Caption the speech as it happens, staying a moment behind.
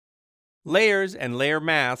Layers and layer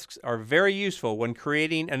masks are very useful when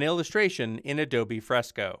creating an illustration in Adobe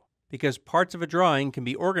Fresco, because parts of a drawing can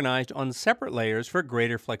be organized on separate layers for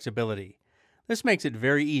greater flexibility. This makes it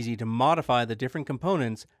very easy to modify the different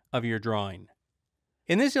components of your drawing.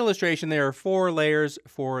 In this illustration, there are 4 layers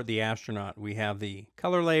for the astronaut. We have the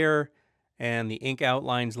color layer and the ink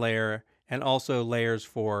outlines layer, and also layers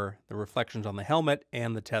for the reflections on the helmet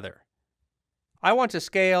and the tether. I want to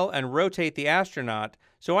scale and rotate the astronaut,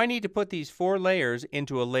 so I need to put these 4 layers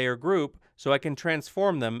into a layer group so I can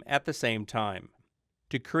transform them at the same time.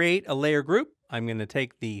 To create a layer group, I'm going to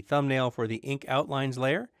take the thumbnail for the ink outlines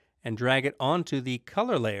layer and drag it onto the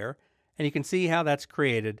color layer, and you can see how that's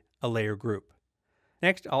created a layer group.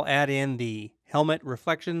 Next, I'll add in the helmet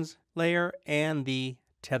reflections layer and the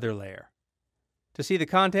tether layer. To see the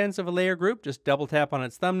contents of a layer group, just double tap on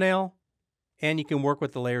its thumbnail, and you can work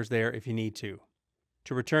with the layers there if you need to.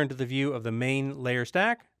 To return to the view of the main layer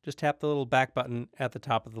stack, just tap the little back button at the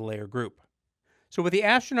top of the layer group. So with the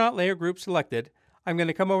astronaut layer group selected, I'm going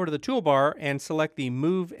to come over to the toolbar and select the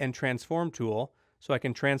Move and Transform tool so I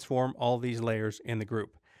can transform all these layers in the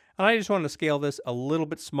group. And I just want to scale this a little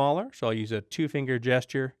bit smaller, so I'll use a 2-finger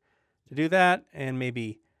gesture to do that and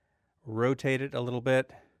maybe rotate it a little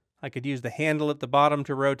bit. I could use the handle at the bottom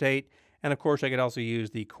to rotate, and of course I could also use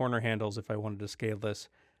the corner handles if I wanted to scale this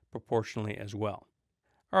proportionally as well.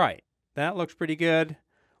 All right, that looks pretty good.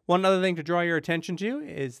 One other thing to draw your attention to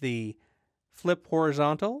is the flip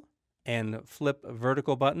horizontal and flip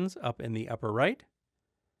vertical buttons up in the upper right.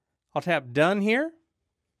 I'll tap Done here.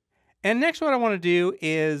 And next what I want to do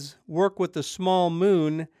is work with the small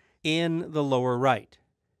moon in the lower right.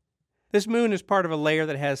 This moon is part of a layer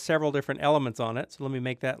that has several different elements on it, so let me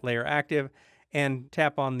make that layer active and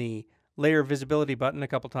tap on the layer visibility button a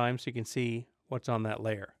couple times so you can see what's on that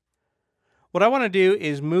layer. What I want to do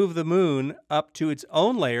is move the moon up to its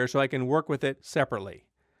own layer so I can work with it separately.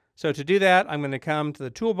 So to do that, I'm going to come to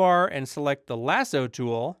the toolbar and select the Lasso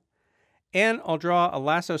tool, and I'll draw a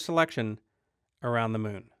lasso selection around the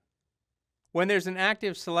moon. When there's an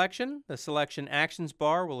active selection, the Selection Actions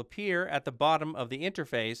bar will appear at the bottom of the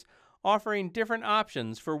interface, offering different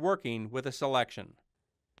options for working with a selection.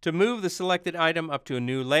 To move the selected item up to a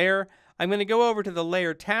new layer, I'm going to go over to the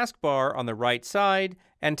Layer taskbar on the right side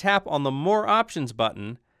and tap on the More Options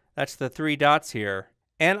button, that's the 3 dots here,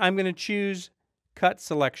 and I'm going to choose Cut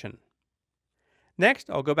Selection. Next,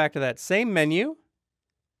 I'll go back to that same menu,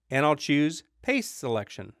 and I'll choose Paste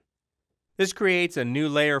Selection. This creates a new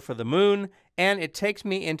layer for the moon, and it takes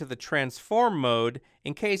me into the transform mode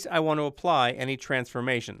in case I want to apply any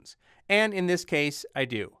transformations. And in this case, I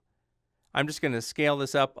do. I'm just going to scale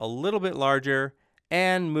this up a little bit larger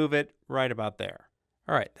and move it right about there.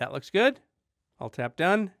 All right, that looks good. I'll tap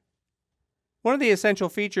Done. One of the essential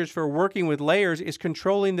features for working with layers is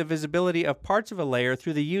controlling the visibility of parts of a layer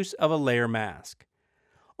through the use of a layer mask.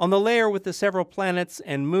 On the layer with the several planets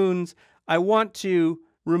and moons, I want to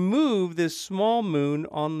remove this small moon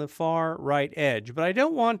on the far right edge, but I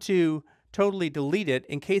don't want to totally delete it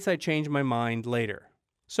in case I change my mind later.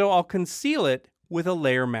 So I'll conceal it with a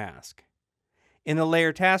layer mask. In the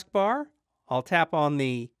Layer taskbar, I'll tap on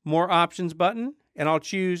the More Options button and I'll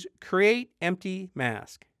choose Create Empty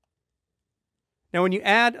Mask. Now when you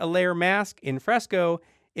add a layer mask in Fresco,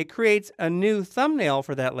 it creates a new thumbnail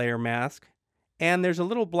for that layer mask, and there's a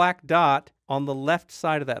little black dot on the left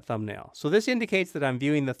side of that thumbnail. So this indicates that I'm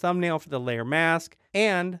viewing the thumbnail for the layer mask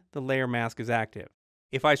and the layer mask is active.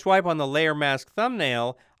 If I swipe on the layer mask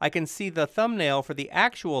thumbnail, I can see the thumbnail for the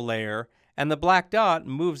actual layer, and the black dot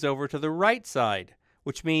moves over to the right side,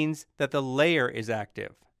 which means that the layer is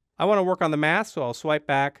active. I want to work on the mask, so I'll swipe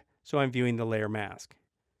back so I'm viewing the layer mask.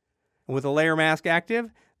 And with the layer mask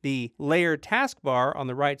active, the Layer taskbar on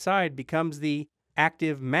the right side becomes the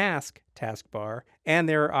Active Mask taskbar, and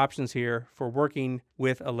there are options here for working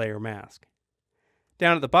with a layer mask.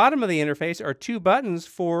 Down at the bottom of the interface are 2 buttons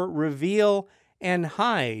for Reveal and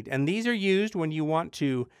Hide, and these are used when you want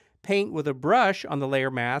to paint with a brush on the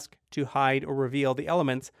layer mask to hide or reveal the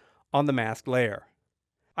elements on the mask layer.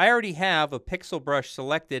 I already have a pixel brush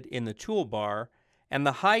selected in the toolbar, and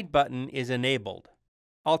the Hide button is enabled.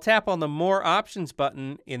 I'll tap on the More Options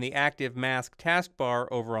button in the Active Mask taskbar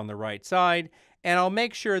over on the right side, and I'll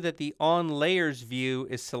make sure that the On Layers view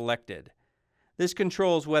is selected. This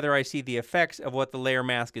controls whether I see the effects of what the layer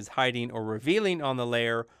mask is hiding or revealing on the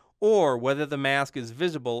layer, or whether the mask is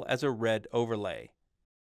visible as a red overlay.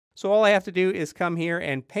 So all I have to do is come here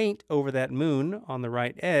and paint over that moon on the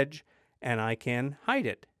right edge, and I can hide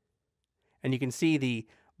it. And you can see the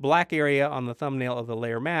black area on the thumbnail of the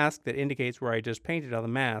layer mask that indicates where I just painted on the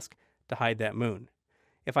mask to hide that moon.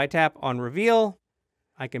 If I tap on Reveal,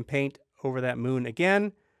 I can paint over that moon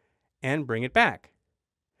again and bring it back.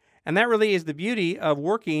 And that really is the beauty of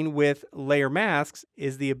working with layer masks,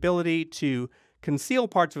 is the ability to conceal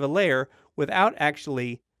parts of a layer without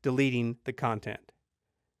actually deleting the content.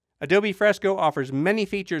 Adobe Fresco offers many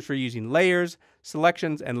features for using layers,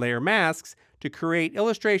 selections, and layer masks to create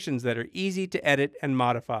illustrations that are easy to edit and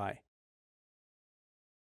modify.